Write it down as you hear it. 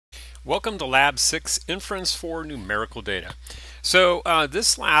Welcome to Lab 6, Inference for Numerical Data. So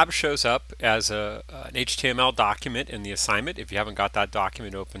this lab shows up as an HTML document in the assignment. If you haven't got that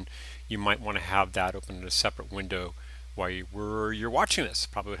document open, you might want to have that open in a separate window while you're watching this.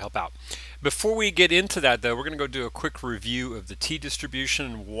 Probably would help out. Before we get into that, though, we're going to go do a quick review of the t-distribution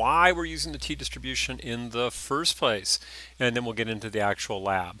and why we're using the t-distribution in the first place. And then we'll get into the actual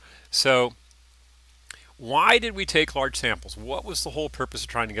lab. So why did we take large samples? What was the whole purpose of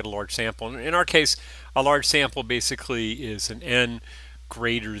trying to get a large sample? And in our case, a large sample basically is an n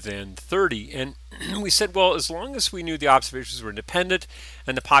greater than 30. And we said, well, as long as we knew the observations were independent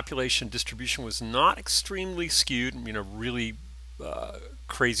and the population distribution was not extremely skewed, really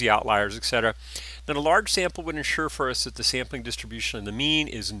crazy outliers, etc., then a large sample would ensure for us that the sampling distribution in the mean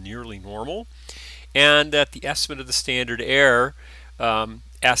is nearly normal and that the estimate of the standard error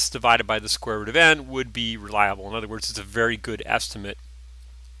S divided by the square root of n would be reliable. In other words, it's a very good estimate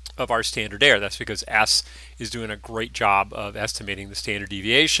of our standard error. That's because S is doing a great job of estimating the standard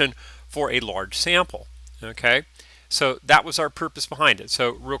deviation for a large sample. Okay, so that was our purpose behind it.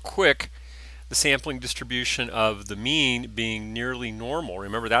 So real quick, the sampling distribution of the mean being nearly normal.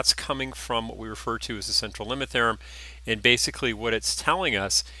 Remember, that's coming from what we refer to as the central limit theorem. And basically what it's telling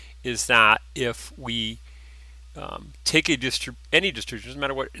us is that if we take any distribution, doesn't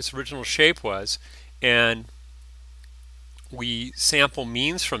matter what its original shape was, and we sample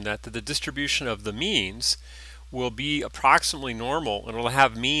means from that, the distribution of the means will be approximately normal, and it'll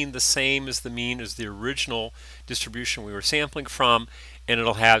have mean the same as the mean as the original distribution we were sampling from, and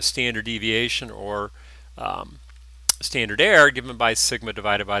it'll have standard deviation or standard error given by sigma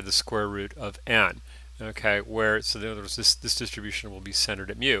divided by the square root of n. Okay, so in other words, this distribution will be centered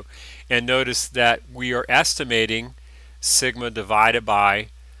at mu. And notice that we are estimating sigma divided by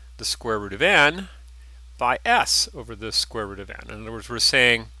the square root of n by s over the square root of n. In other words, we're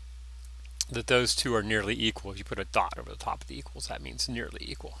saying that those two are nearly equal. If you put a dot over the top of the equals, that means nearly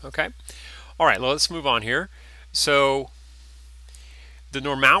equal. Okay? All right, well, let's move on here. So the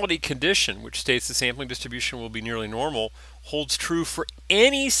normality condition, which states the sampling distribution will be nearly normal, holds true for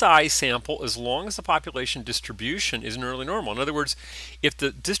any size sample as long as the population distribution is nearly normal. In other words, if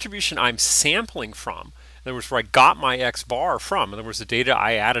the distribution I'm sampling from, in other words, where I got my x bar from, in other words, the data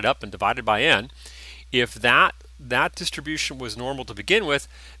I added up and divided by n, if that distribution was normal to begin with,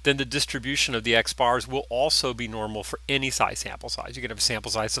 then the distribution of the x bars will also be normal for any size sample size. You can have a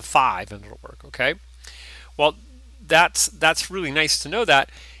sample size of 5 and it'll work, okay? Well, that's really nice to know that.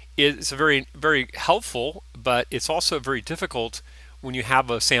 It's very, very helpful, but it's also very difficult when you have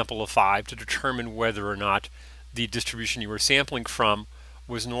a sample of 5 to determine whether or not the distribution you were sampling from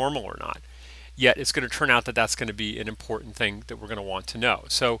was normal or not. Yet it's going to turn out that that's going to be an important thing that we're going to want to know.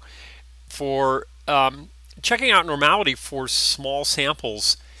 So for checking out normality for small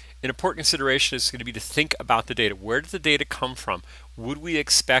samples, an important consideration is going to be to think about the data. Where did the data come from? Would we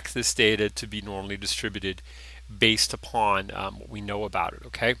expect this data to be normally distributed based upon what we know about it,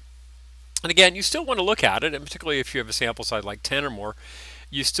 okay? And again, you still want to look at it, and particularly if you have a sample size like 10 or more,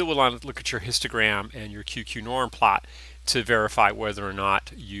 you still will want to look at your histogram and your QQ norm plot to verify whether or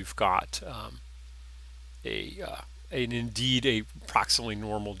not you've got indeed a approximately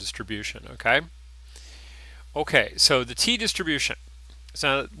normal distribution, okay? Okay, so the t-distribution.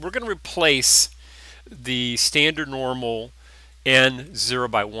 So we're going to replace the standard normal n 0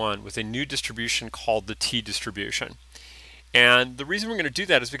 by 1 with a new distribution called the t-distribution. And the reason we're going to do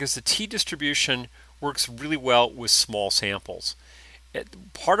that is because the t-distribution works really well with small samples.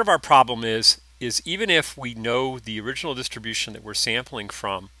 Part of our problem is even if we know the original distribution that we're sampling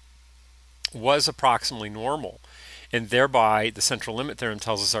from was approximately normal, and thereby the central limit theorem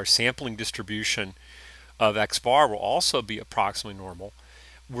tells us our sampling distribution of x bar will also be approximately normal,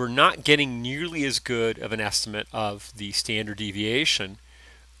 we're not getting nearly as good of an estimate of the standard deviation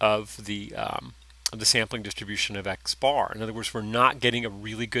of the sampling distribution of x bar. In other words, we're not getting a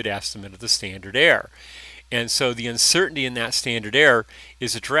really good estimate of the standard error. And so the uncertainty in that standard error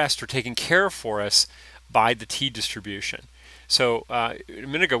is addressed or taken care of for us by the t-distribution. So a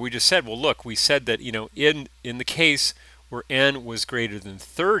minute ago we just said, well, look, we said that in the case where n was greater than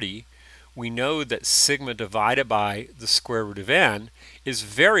 30, we know that sigma divided by the square root of n is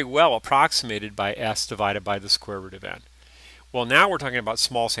very well approximated by s divided by the square root of n. Well, now we're talking about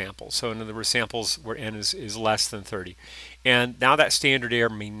small samples. So in other words, samples where n is less than 30. And now that standard error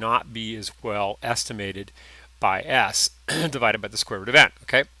may not be as well estimated by s divided by the square root of n,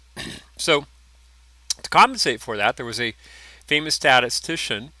 okay? So to compensate for that, there was a famous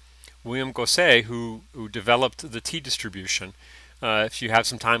statistician, William Gosset, who developed the t-distribution If you have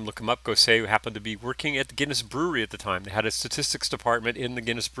some time, look him up. Go say who happened to be working at the Guinness Brewery at the time. They had a statistics department in the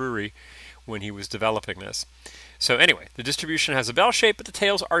Guinness Brewery when he was developing this. So anyway, the distribution has a bell shape, but the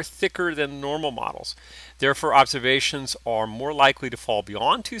tails are thicker than normal models. Therefore, observations are more likely to fall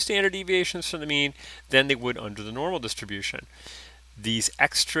beyond 2 standard deviations from the mean than they would under the normal distribution. These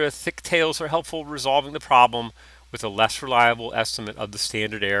extra thick tails are helpful in resolving the problem with a less reliable estimate of the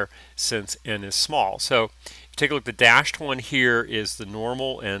standard error since n is small. So if you take a look, the dashed one here is the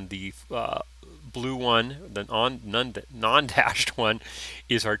normal, and the blue one, the non-dashed one,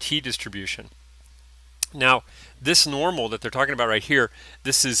 is our t distribution. Now, this normal that they're talking about right here,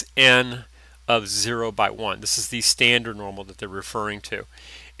 this is n of 0 by 1. This is the standard normal that they're referring to.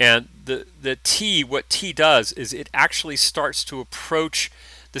 And the t, what t does is it actually starts to approach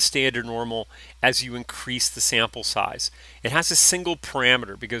the standard normal as you increase the sample size. It has a single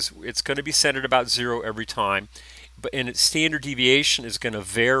parameter because it's going to be centered about 0 every time, and its standard deviation is going to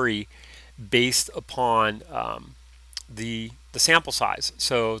vary based upon the sample size.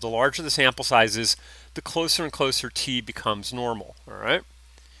 So the larger the sample size is, the closer and closer t becomes normal. All right.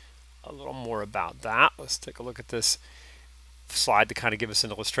 A little more about that. Let's take a look at this slide to kind of give us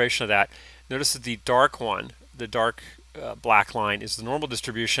an illustration of that. Notice that the dark one, the dark black line, is the normal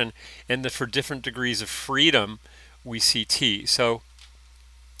distribution, and that for different degrees of freedom we see t. So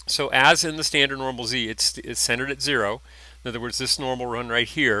as in the standard normal z, it's centered at 0. In other words, this normal run right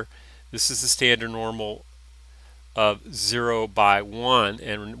here, this is the standard normal of 0 by 1,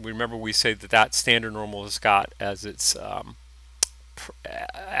 and remember we say that that standard normal has got as its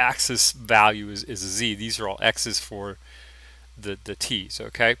axis value is a z. These are all x's for the t's,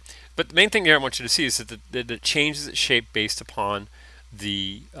 okay? But the main thing here I want you to see is that it changes its shape based upon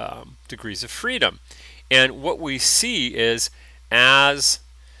the degrees of freedom. And what we see is as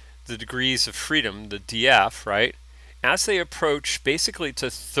the degrees of freedom, the df, right, as they approach basically to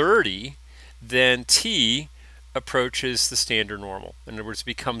 30, then t approaches the standard normal. In other words, it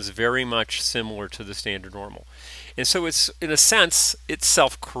becomes very much similar to the standard normal. And so it's, in a sense, it's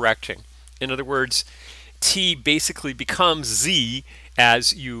self-correcting. In other words, t basically becomes z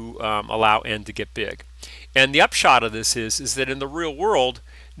as you allow n to get big. And the upshot of this is that in the real world,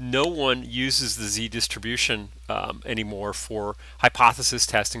 no one uses the z distribution anymore for hypothesis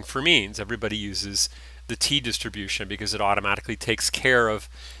testing for means. Everybody uses the t distribution because it automatically takes care of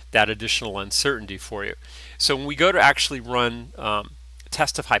that additional uncertainty for you. So when we go to actually run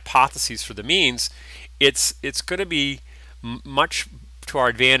test of hypotheses for the means, it's going to be much to our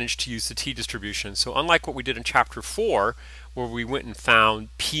advantage to use the t distribution. So unlike what we did in chapter 4, where we went and found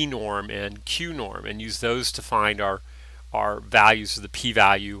p norm and q norm and used those to find our values of the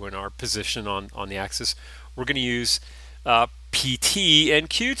p-value and our position on the axis, we're going to use pt and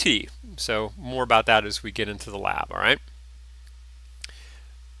qt. So more about that as we get into the lab, all right?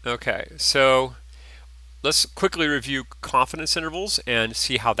 Okay, so let's quickly review confidence intervals and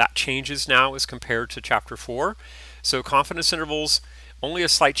see how that changes now as compared to chapter 4. So confidence intervals, only a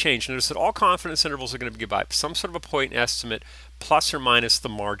slight change. Notice that all confidence intervals are going to be given by some sort of a point estimate plus or minus the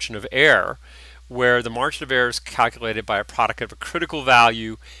margin of error, where the margin of error is calculated by a product of a critical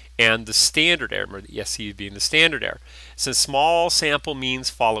value and the standard error, the SE being the standard error. Since small sample means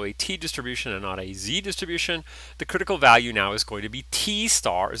follow a t distribution and not a z distribution, the critical value now is going to be t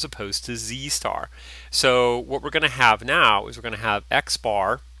star as opposed to z star. So what we're going to have now is we're going to have x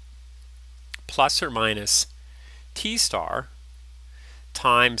bar plus or minus t star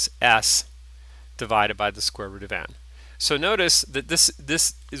times s divided by the square root of n. So notice that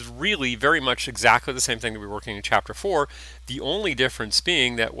this is really very much exactly the same thing that we were working in chapter 4. The only difference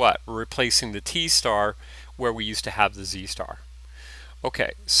being that what? We're replacing the t star where we used to have the z star.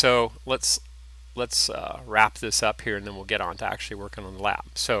 Okay, so let's wrap this up here and then we'll get on to actually working on the lab.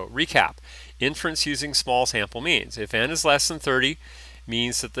 So recap, inference using small sample means. If n is less than 30,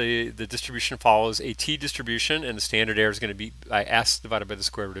 means that the distribution follows a t distribution and the standard error is going to be by s divided by the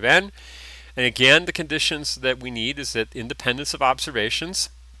square root of n. And again, the conditions that we need is that independence of observations,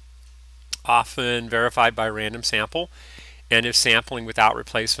 often verified by random sample, and if sampling without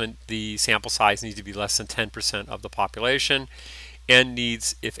replacement, the sample size needs to be less than 10% of the population. N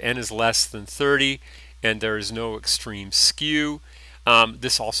needs, if n is less than 30 and there is no extreme skew,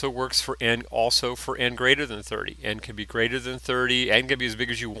 this also works for n, greater than 30. N can be greater than 30, n can be as big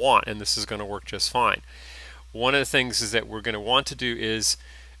as you want, and this is going to work just fine. One of the things is that we're going to want to do is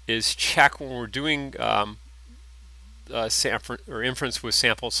check when we're doing inference with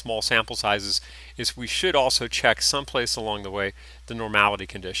small sample sizes, is we should also check someplace along the way the normality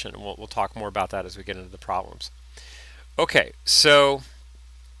condition, and we'll talk more about that as we get into the problems. Okay, so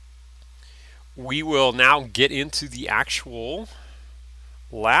we will now get into the actual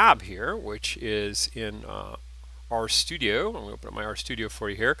lab here, which is in RStudio. I'm going to open up my RStudio for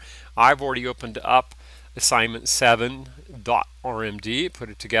you here. I've already opened up assignment 7.rmd, put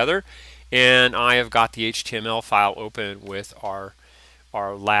it together, and I have got the HTML file open with our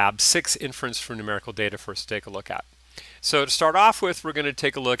Lab6 inference for numerical data for us to take a look at. So to start off with, we're going to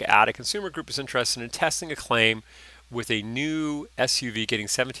take a look at a consumer group is interested in testing a claim with a new SUV getting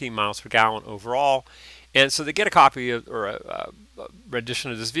 17 miles per gallon overall. And so they get a copy of, or a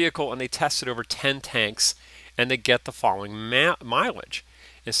rendition of this vehicle, and they test it over 10 tanks, and they get the following mileage.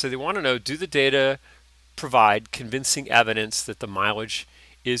 And so they want to know, do the data provide convincing evidence that the mileage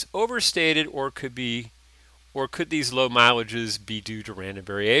is overstated, or could these low mileages be due to random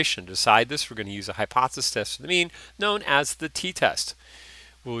variation? To decide this, we're going to use a hypothesis test for the mean, known as the t-test.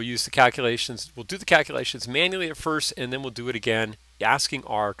 We'll use the calculations. We'll do the calculations manually at first, and then we'll do it again, asking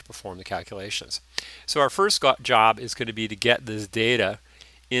R to perform the calculations. So our first job is going to be to get this data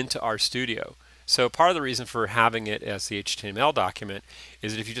into RStudio. So part of the reason for having it as the HTML document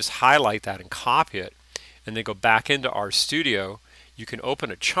is that if you just highlight that and copy it, and then go back into RStudio, you can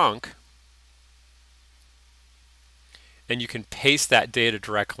open a chunk, and you can paste that data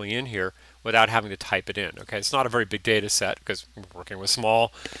directly in here without having to type it in. Okay, it's not a very big data set because we're working with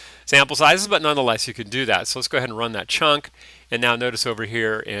small sample sizes, but nonetheless you can do that. So let's go ahead and run that chunk, and now notice over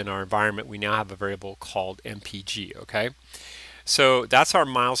here in our environment we now have a variable called MPG. Okay, so that's our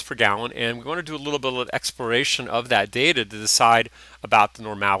miles per gallon, and we want to do a little bit of exploration of that data to decide about the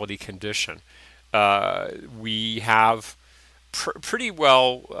normality condition. We have pretty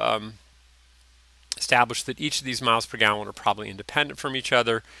well established that each of these miles per gallon are probably independent from each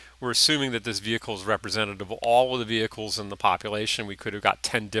other. We're assuming that this vehicle is representative of all of the vehicles in the population. We could have got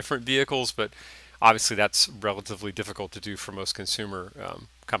 10 different vehicles, but obviously that's relatively difficult to do for most consumer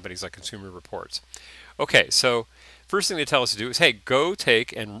companies like Consumer Reports. Okay, so first thing they tell us to do is, hey, go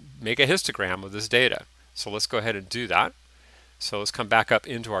take and make a histogram of this data. So let's go ahead and do that. So let's come back up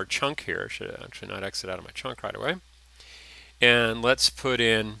into our chunk here. I should actually not exit out of my chunk right away. And let's put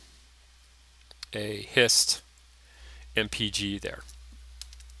in a hist MPG there.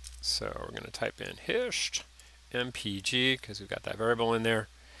 So we're going to type in hist MPG because we've got that variable in there.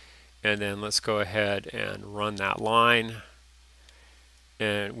 And then let's go ahead and run that line,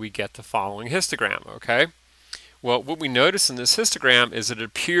 and we get the following histogram. Okay. Well, what we notice in this histogram is that it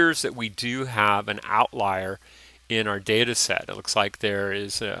appears that we do have an outlier in our data set. It looks like there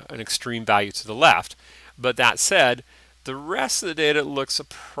is an extreme value to the left. But that said, the rest of the data looks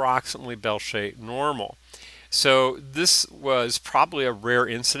approximately bell-shaped normal. So this was probably a rare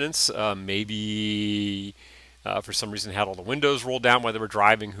incidence. Maybe for some reason they had all the windows rolled down while they were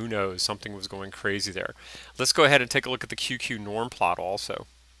driving. Who knows? Something was going crazy there. Let's go ahead and take a look at the QQ norm plot also.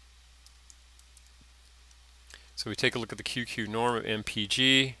 So we take a look at the QQ norm of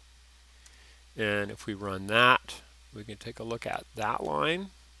MPG, and if we run that, we can take a look at that line.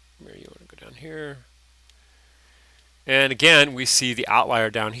 Where you want to go down here. And again, we see the outlier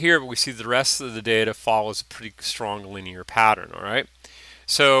down here, but we see the rest of the data follows a pretty strong linear pattern. All right.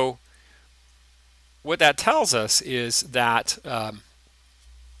 So what that tells us is that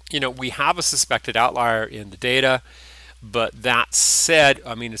we have a suspected outlier in the data. But that said,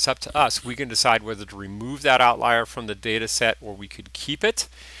 I mean, it's up to us. We can decide whether to remove that outlier from the data set, or we could keep it.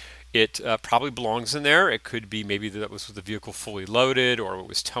 It probably belongs in there. It could be maybe that was with the vehicle fully loaded, or it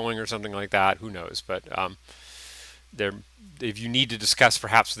was towing or something like that. Who knows? But if you need to discuss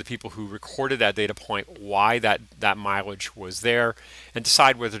perhaps with the people who recorded that data point why that mileage was there, and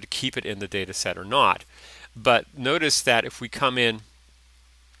decide whether to keep it in the data set or not. But notice that if we come in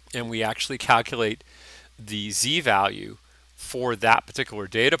and we actually calculate the z-value for that particular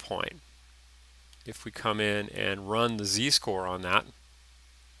data point, if we come in and run the z-score on that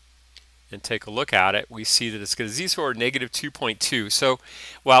and take a look at it, we see that it's got a z-score of -2.2. So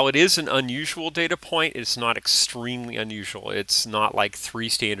while it is an unusual data point, it's not extremely unusual. It's not like 3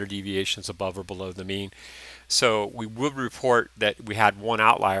 standard deviations above or below the mean. So we would report that we had one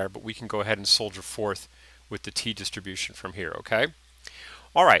outlier, but we can go ahead and soldier forth with the t-distribution from here, okay?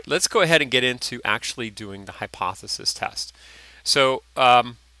 All right, let's go ahead and get into actually doing the hypothesis test. So a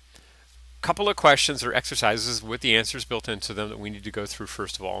couple of questions or exercises with the answers built into them that we need to go through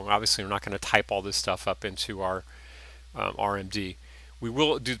first of all. And obviously, we're not going to type all this stuff up into our RMD. We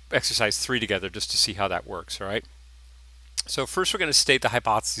will do exercise 3 together just to see how that works, all right? So first we're going to state the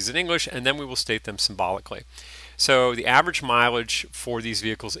hypotheses in English, and then we will state them symbolically. So the average mileage for these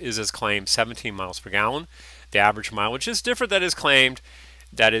vehicles is as claimed 17 miles per gallon. The average mileage is different than is claimed.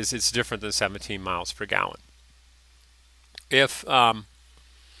 That is, it's different than 17 miles per gallon. If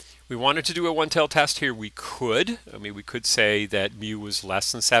we wanted to do a one-tailed test here, we could. I mean, we could say that mu was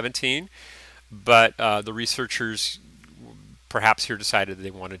less than 17, but the researchers perhaps here decided that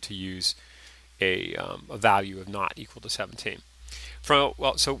they wanted to use a value of not equal to 17. So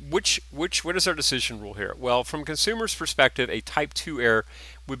what is our decision rule here? Well, from consumers' perspective, a type 2 error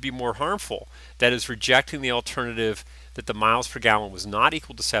would be more harmful. That is, rejecting the alternative that the miles per gallon was not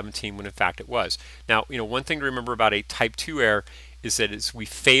equal to 17 when in fact it was. Now, one thing to remember about a type 2 error is that we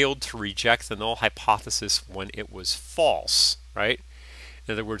failed to reject the null hypothesis when it was false, right?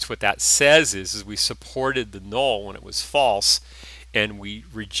 In other words, what that says is we supported the null when it was false, and we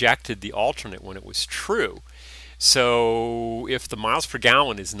rejected the alternate when it was true. So if the miles per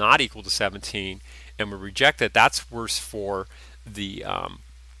gallon is not equal to 17 and we reject it, that's worse for the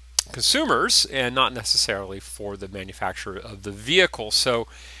consumers and not necessarily for the manufacturer of the vehicle. So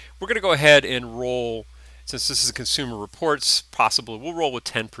we're going to go ahead and roll, since this is a consumer reports, possibly we'll roll with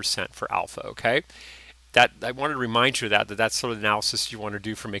 10% for alpha, okay? That I wanted to remind you of that's sort of the analysis you want to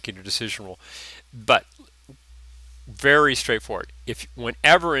do for making your decision rule. But very straightforward.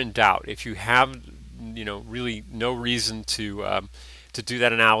 Whenever in doubt, if you have really no reason to do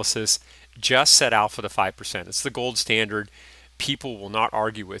that analysis, just set alpha to 5%. It's the gold standard. People will not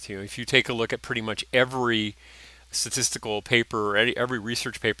argue with you. If you take a look at pretty much every statistical paper or every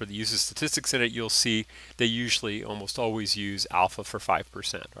research paper that uses statistics in it, you'll see they usually almost always use alpha for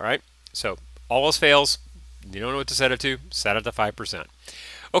 5%. All right. So all else fails, you don't know what to set it to, set it to 5%.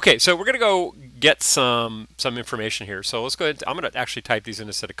 Okay, so we're going to go get some information here. So let's go ahead. I'm going to actually type these in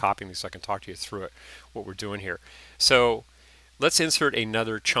instead of copying these so I can talk to you through it, what we're doing here. So let's insert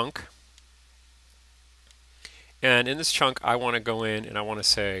another chunk. And in this chunk, I want to go in and I want to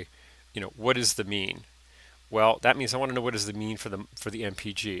say, what is the mean? Well, that means I want to know what is the mean for the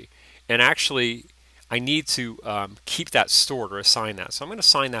MPG. And actually, I need to keep that stored or assign that. So I'm going to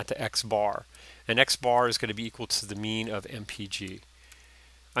assign that to x bar. And x bar is going to be equal to the mean of MPG.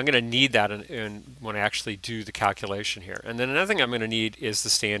 I'm going to need that when I actually do the calculation here. And then another thing I'm going to need is the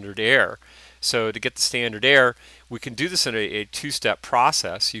standard error. So to get the standard error, we can do this in a two-step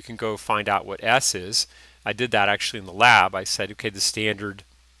process. You can go find out what S is. I did that actually in the lab. I said, okay, the standard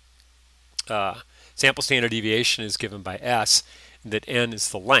sample standard deviation is given by S, and that N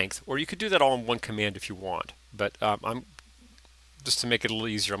is the length. Or you could do that all in one command if you want. But just to make it a little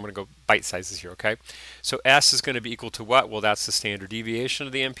easier, I'm going to go bite sizes here, okay? So S is going to be equal to what? Well, that's the standard deviation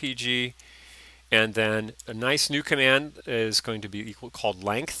of the MPG. And then a nice new command is going to be called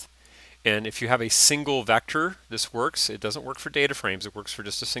length. And if you have a single vector, this works. It doesn't work for data frames. It works for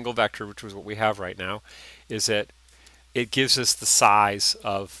just a single vector, which is what we have right now, is that it gives us the size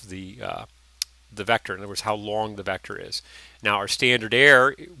of the vector. In other words, how long the vector is. Now, our standard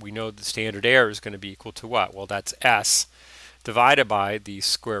error, we know the standard error is going to be equal to what? Well, that's S divided by the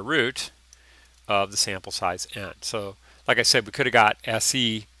square root of the sample size n. So, like I said, we could have got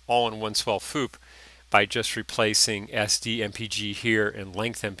SE all in one swell foop by just replacing SD MPG here and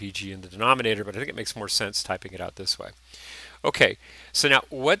length MPG in the denominator, but I think it makes more sense typing it out this way. Okay, so now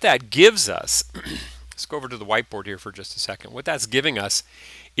what that gives us, let's go over to the whiteboard here for just a second. What that's giving us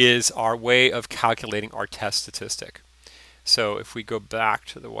is our way of calculating our test statistic. So if we go back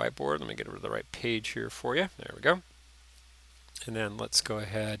to the whiteboard, let me get over to the right page here for you. There we go. And then let's go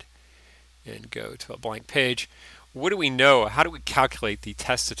ahead and go to a blank page. What do we know? How do we calculate the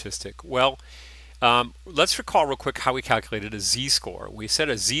test statistic? Well, let's recall real quick how we calculated a z-score. We said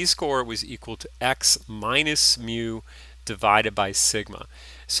a z-score was equal to x minus mu divided by sigma.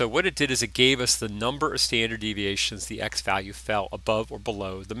 So what it did is it gave us the number of standard deviations the x value fell above or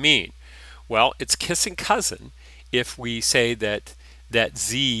below the mean. Well, it's kissing cousin if we say that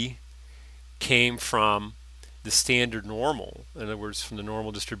z came from the standard normal, in other words, from the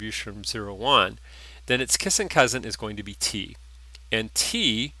normal distribution from 0, 1, then its kissing cousin is going to be t. And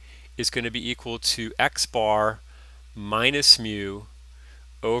t is going to be equal to x bar minus mu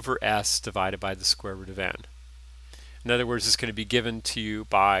over s divided by the square root of n. In other words, it's going to be given to you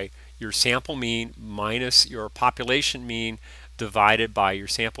by your sample mean minus your population mean divided by your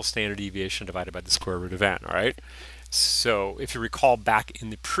sample standard deviation divided by the square root of n, all right? So if you recall back in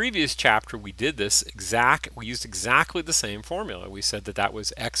the previous chapter, we did this we used exactly the same formula. We said that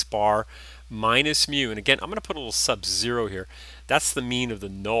was x bar minus mu, and again, I'm going to put a little sub-zero here. That's the mean of the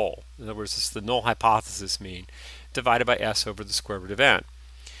null. In other words, it's the null hypothesis mean divided by s over the square root of n.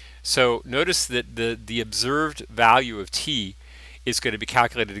 So notice that the observed value of t is going to be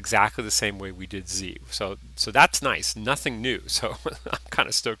calculated exactly the same way we did z. So that's nice, nothing new. So I'm kind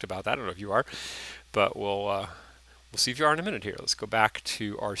of stoked about that. I don't know if you are, but we'll see if you are in a minute here. Let's go back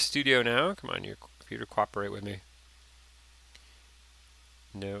to our studio now. Come on, your computer, cooperate with me.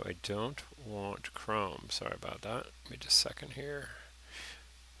 No, I don't want Chrome. Sorry about that. Give me just a second here.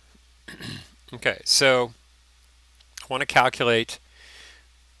 Okay, so I want to calculate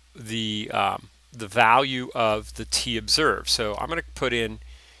the value of the t observed. So I'm going to put in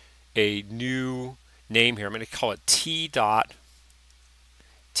a new name here. I'm going to call it t.obs.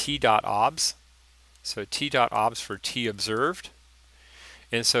 So t.obs for t observed.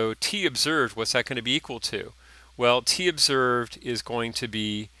 And so t observed, what's that going to be equal to? Well, t observed is going to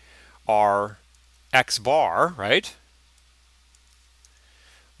be our x bar, right?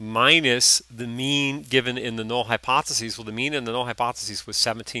 Minus the mean given in the null hypotheses. Well, the mean in the null hypotheses was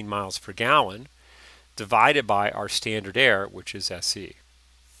 17 miles per gallon, divided by our standard error, which is SE.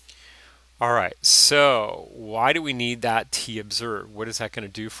 All right, so why do we need that t observed? What is that going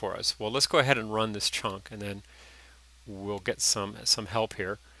to do for us? Well, let's go ahead and run this chunk, and then we'll get some help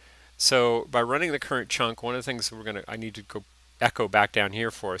here. So by running the current chunk, one of the things I need to go echo back down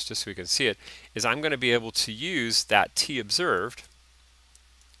here for us just so we can see it, is I'm going to be able to use that t observed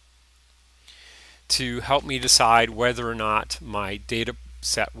to help me decide whether or not my data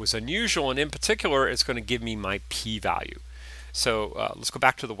set was unusual, and in particular it's going to give me my p-value. So let's go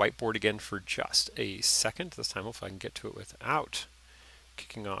back to the whiteboard again for just a second. This time hopefully I can get to it without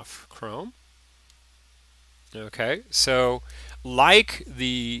kicking off Chrome. Okay, so like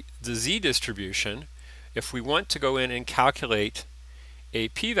the z distribution, if we want to go in and calculate a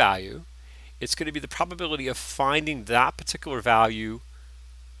p-value, it's going to be the probability of finding that particular value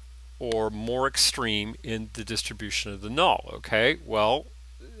or more extreme in the distribution of the null. Okay, well,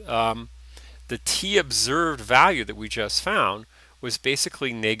 the t observed value that we just found was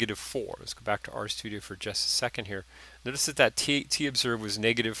basically -4. Let's go back to RStudio for just a second here. Notice that t observed was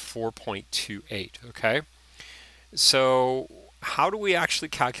 -4.28. Okay, so how do we actually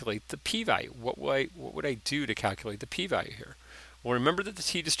calculate the p-value? What would I do to calculate the p-value here? Well, remember that the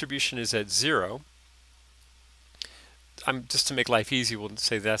t distribution is at 0. Just to make life easy, we'll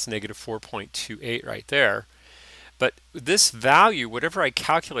say that's -4.28 right there. But this value, whatever I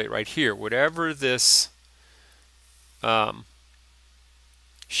calculate right here, whatever this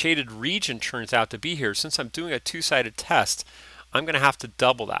shaded region turns out to be here, since I'm doing a two-sided test, I'm going to have to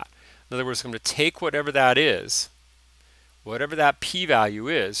double that. In other words, I'm going to take whatever that is, whatever that p-value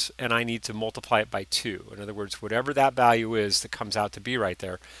is, and I need to multiply it by 2. In other words, whatever that value is that comes out to be right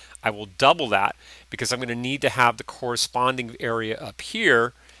there, I will double that because I'm going to need to have the corresponding area up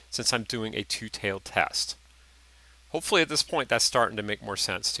here since I'm doing a two-tailed test. Hopefully at this point that's starting to make more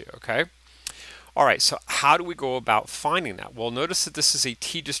sense to you, okay? All right, so how do we go about finding that? Well, notice that this is a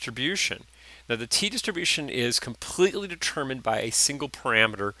t distribution. Now the t distribution is completely determined by a single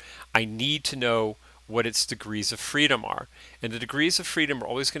parameter. I need to know what its degrees of freedom are. And the degrees of freedom are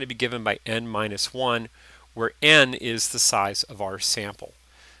always going to be given by n-1, where n is the size of our sample.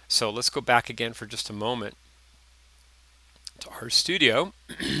 So let's go back again for just a moment to RStudio.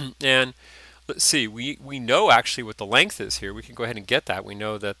 And let's see, we know actually what the length is here. We can go ahead and get that. We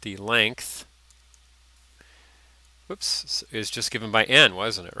know that the length, whoops, is just given by n,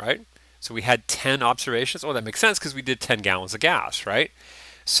 wasn't it, right? So we had 10 observations. Oh, that makes sense because we did 10 gallons of gas, right?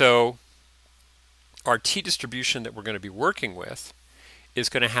 So our t distribution that we're going to be working with is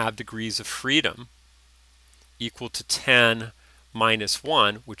going to have degrees of freedom equal to 10 minus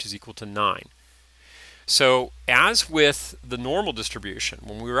 1, which is equal to 9. So as with the normal distribution,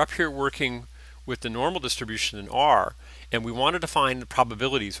 when we were up here working with the normal distribution in R, and we wanted to find the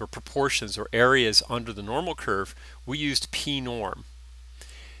probabilities or proportions or areas under the normal curve, we used p-norm.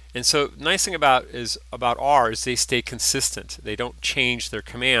 And so the nice thing about R is they stay consistent. They don't change their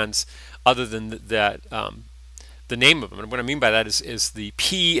commands other than the name of them. And what I mean by that is the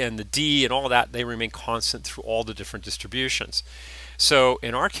P and the D and all that, they remain constant through all the different distributions. So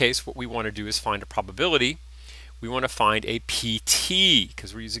in our case, what we want to do is find a probability. We want to find a PT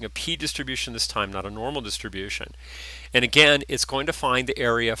because we're using a P distribution this time, not a normal distribution. And again, it's going to find the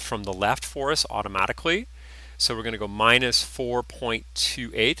area from the left for us automatically. So we're going to go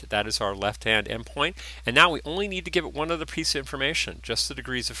 -4.28. That is our left-hand endpoint. And now we only need to give it one other piece of information, just the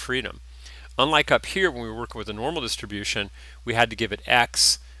degrees of freedom. Unlike up here when we were working with a normal distribution, we had to give it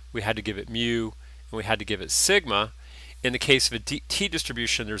x, we had to give it mu, and we had to give it sigma. In the case of a t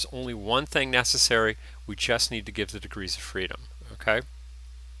distribution, there's only one thing necessary. We just need to give the degrees of freedom. Okay?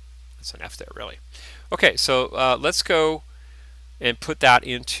 That's an F there, really. Okay, so let's go and put that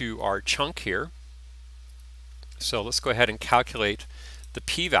into our chunk here. So let's go ahead and calculate the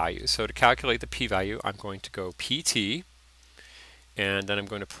p-value. So to calculate the p-value, I'm going to go PT, and then I'm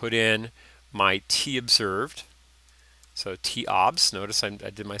going to put in my t observed, So TOBS, notice I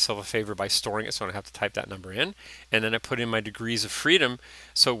did myself a favor by storing it so I don't have to type that number in. And then I put in my degrees of freedom.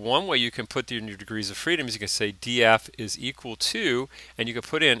 So one way you can put in your degrees of freedom is you can say df is equal to, and you can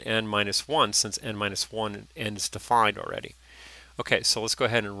put in n minus 1 since n minus 1 n is defined already. Okay, so let's go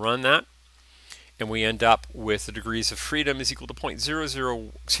ahead and run that. And we end up with the degrees of freedom is equal to 0.00,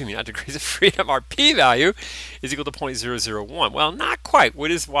 excuse me, not degrees of freedom, our p-value is equal to 0.001. Well, not quite.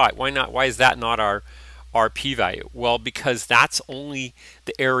 What is why? Why not? Why is that not our p-value? Well, because that's only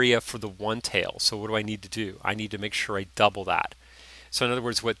the area for the one tail. So what do I need to do? I need to make sure I double that. So in other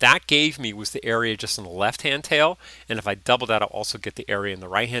words, what that gave me was the area just in the left-hand tail, and if I double that, I'll also get the area in the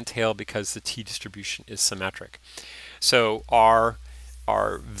right-hand tail because the t-distribution is symmetric. So our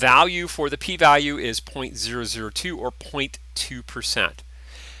value for the p-value is 0.002 or 0.2%.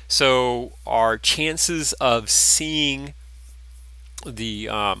 So our chances of seeing the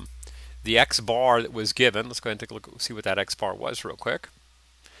x bar that was given, let's go ahead and take a look, see what that x bar was real quick.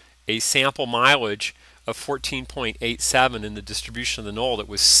 A sample mileage of 14.87 in the distribution of the null that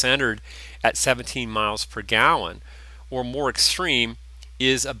was centered at 17 miles per gallon, or more extreme,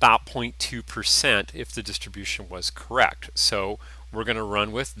 is about 0.2% if the distribution was correct. So we're going to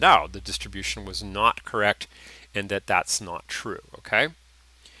run with no, the distribution was not correct and that's not true. Okay.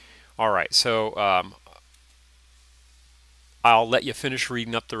 All right. So I'll let you finish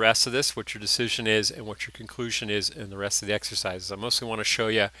reading up the rest of this, what your decision is and what your conclusion is in the rest of the exercises. I mostly want to show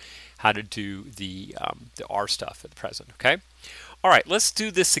you how to do the R stuff at the present. Okay. All right. Let's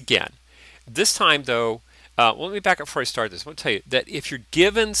do this again. This time though, well, let me back up before I start this. I want to tell you that if you're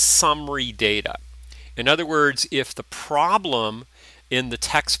given summary data, in other words, if the problem in the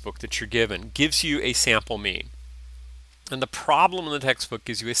textbook that you're given gives you a sample mean, and the problem in the textbook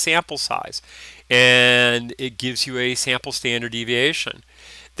gives you a sample size, and it gives you a sample standard deviation,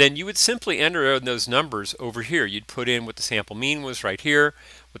 then you would simply enter in those numbers over here. You'd put in what the sample mean was right here,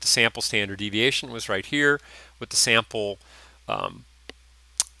 what the sample standard deviation was right here, what the sample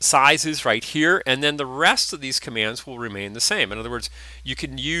size is right here, and then the rest of these commands will remain the same. In other words, you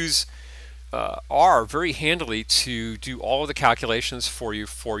can use R very handily to do all of the calculations for you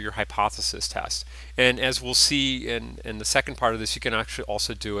for your hypothesis test. And as we'll see in the second part of this, you can actually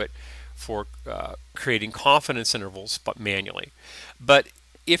also do it for creating confidence intervals, but manually. But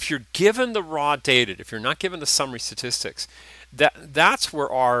if you're given the raw data, if you're not given the summary statistics, that's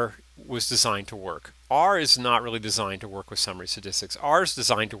where R was designed to work. R is not really designed to work with summary statistics. R is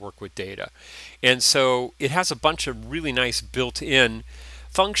designed to work with data. And so it has a bunch of really nice built-in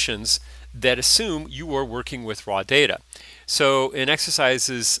functions that assume you are working with raw data. So in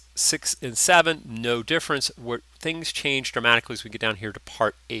exercises 6 and 7, no difference. Where things change dramatically as we get down here to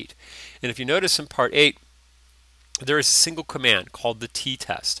part 8. And if you notice in part 8, there is a single command called the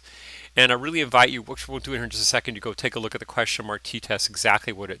t-test. And I really invite you, which we'll do in here in just a second, to go take a look at the question mark t-test,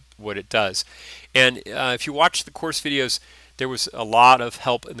 exactly what it does. And if you watch the course videos, there was a lot of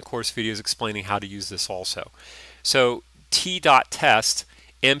help in the course videos explaining how to use this also. So t.test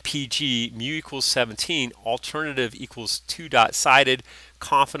MPG mu equals 17, alternative equals 2 dot sided,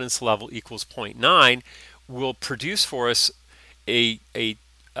 confidence level equals 0.9 will produce for us a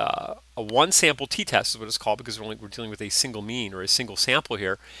one sample t-test is what it's called, because we're dealing with a single mean or a single sample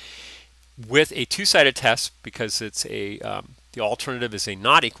here, with a two-sided test because it's a the alternative is a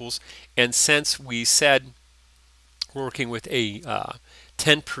not equals, and since we said we're working with a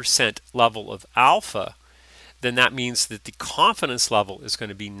 10% level of alpha, then that means that the confidence level is going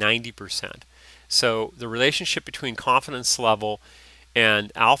to be 90%. So the relationship between confidence level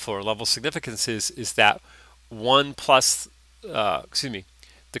and alpha, or level of significance, is that 1 plus,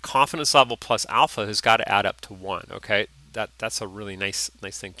 the confidence level plus alpha has got to add up to 1. Okay, that's a really nice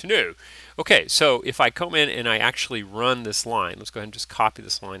thing to know. Okay, so if I come in and I actually run this line, let's go ahead and just copy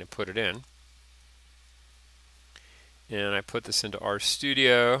this line and put it in. And I put this into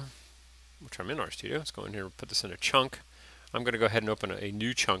RStudio, which I'm in RStudio. Let's go in here and put this in a chunk. I'm going to go ahead and open a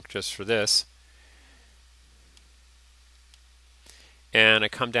new chunk just for this. And I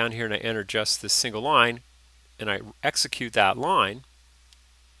come down here and I enter just this single line, and I execute that line.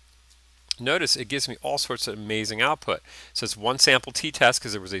 Notice it gives me all sorts of amazing output. It says one sample t-test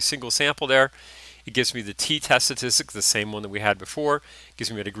because there was a single sample there. It gives me the t-test statistic, the same one that we had before. It gives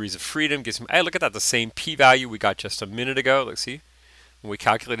me my degrees of freedom. Gives me, hey, look at that, the same p-value we got just a minute ago. Let's see. When we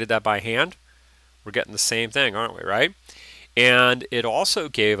calculated that by hand, we're getting the same thing, aren't we, right? And it also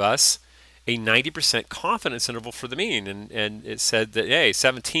gave us a 90% confidence interval for the mean, and it said that, hey,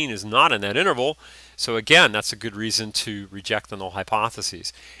 17 is not in that interval, so again, that's a good reason to reject the null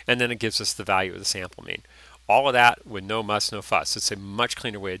hypotheses. And then it gives us the value of the sample mean. All of that with no muss, no fuss. It's a much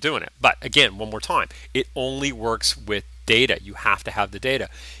cleaner way of doing it. But again, one more time, it only works with data. You have to have the data.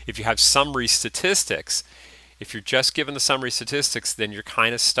 If you have summary statistics, if you're just given the summary statistics, then you're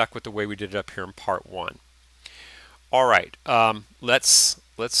kind of stuck with the way we did it up here in part 1. All right, let's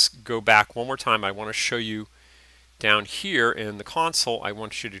go back one more time. I want to show you down here in the console. I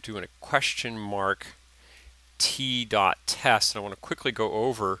want you to do a question mark t.test, and I want to quickly go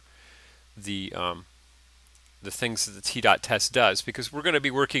over the things that the t.test does, because we're going to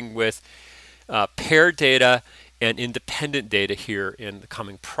be working with paired data and independent data here in the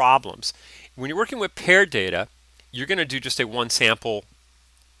coming problems. When you're working with paired data, you're going to do just a one sample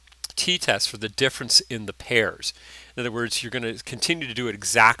t-test for the difference in the pairs. In other words, you're going to continue to do it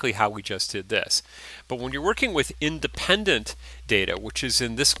exactly how we just did this. But when you're working with independent data, which is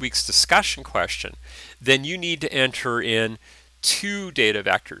in this week's discussion question, then you need to enter in two data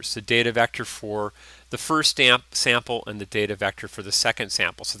vectors, the data vector for the first sample and the data vector for the second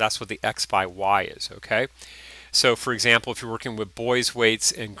sample. So that's what the x by y is, okay? So for example, if you're working with boys'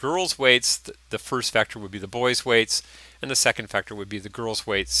 weights and girls' weights, the first vector would be the boys' weights, and the second vector would be the girls'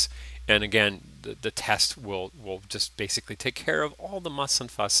 weights. And again, the test will just basically take care of all the muss and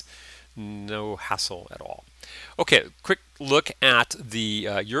fuss, no hassle at all. Okay, quick look at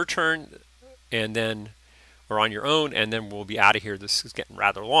the your turn, and then, or on your own, and then we'll be out of here. This is getting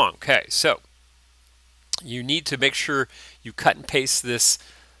rather long. Okay, so you need to make sure you cut and paste this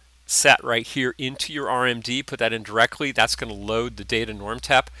set right here into your RMD, put that in directly. That's going to load the data norm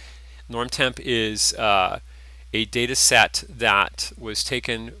temp. Norm temp is a data set that was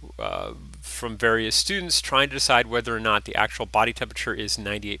taken from various students trying to decide whether or not the actual body temperature is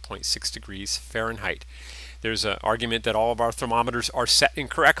 98.6 degrees Fahrenheit. There's an argument that all of our thermometers are set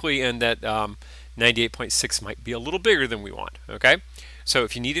incorrectly and that 98.6 might be a little bigger than we want, okay? So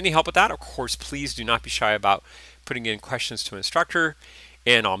if you need any help with that, of course, please do not be shy about putting in questions to an instructor,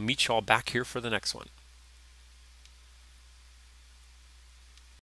 and I'll meet you all back here for the next one.